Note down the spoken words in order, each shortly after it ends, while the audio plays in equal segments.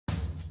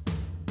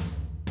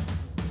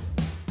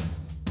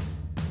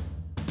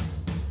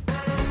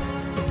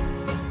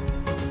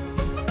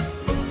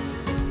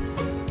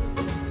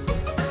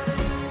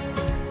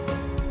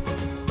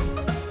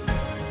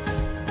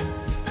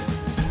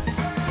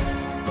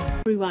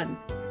Everyone,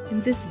 in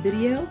this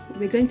video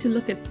we're going to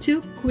look at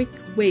 2 quick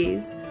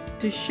ways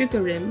to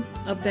sugar rim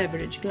a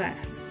beverage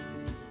glass.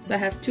 So I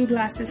have 2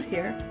 glasses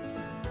here.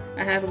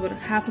 I have about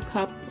half a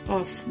cup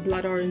of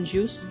blood orange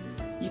juice.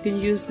 You can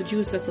use the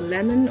juice of a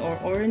lemon or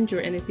orange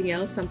or anything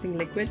else, something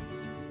liquid.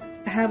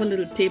 I have a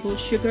little table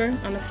sugar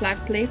on a flat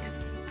plate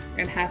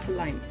and half a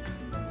lime.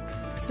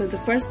 So the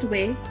first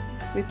way,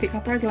 we pick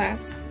up our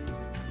glass,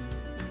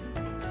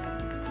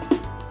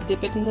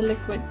 dip it in the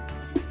liquid.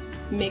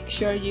 Make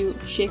sure you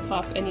shake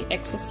off any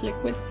excess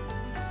liquid.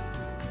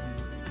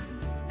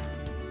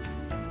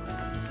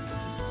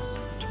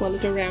 Twirl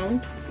it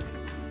around.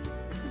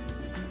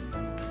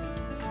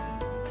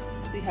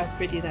 See how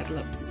pretty that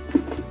looks.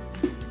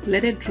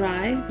 Let it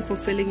dry before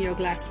filling your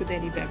glass with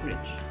any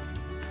beverage.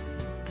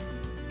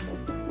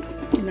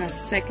 In our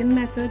second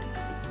method,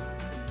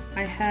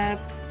 I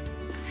have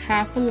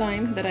half a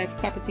lime that I've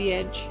cut at the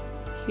edge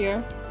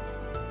here.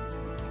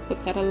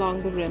 Put that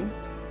along the rim.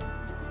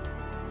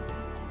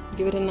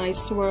 Give it a nice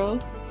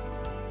swirl.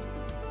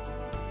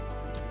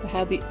 I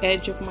have the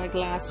edge of my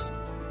glass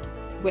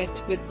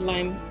wet with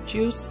lime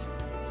juice.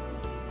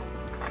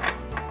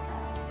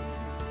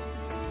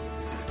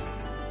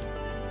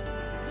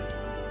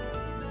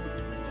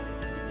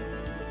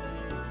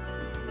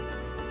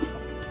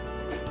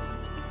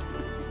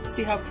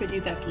 See how pretty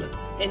that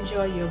looks.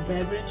 Enjoy your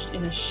beverage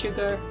in a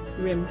sugar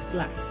rimmed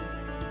glass.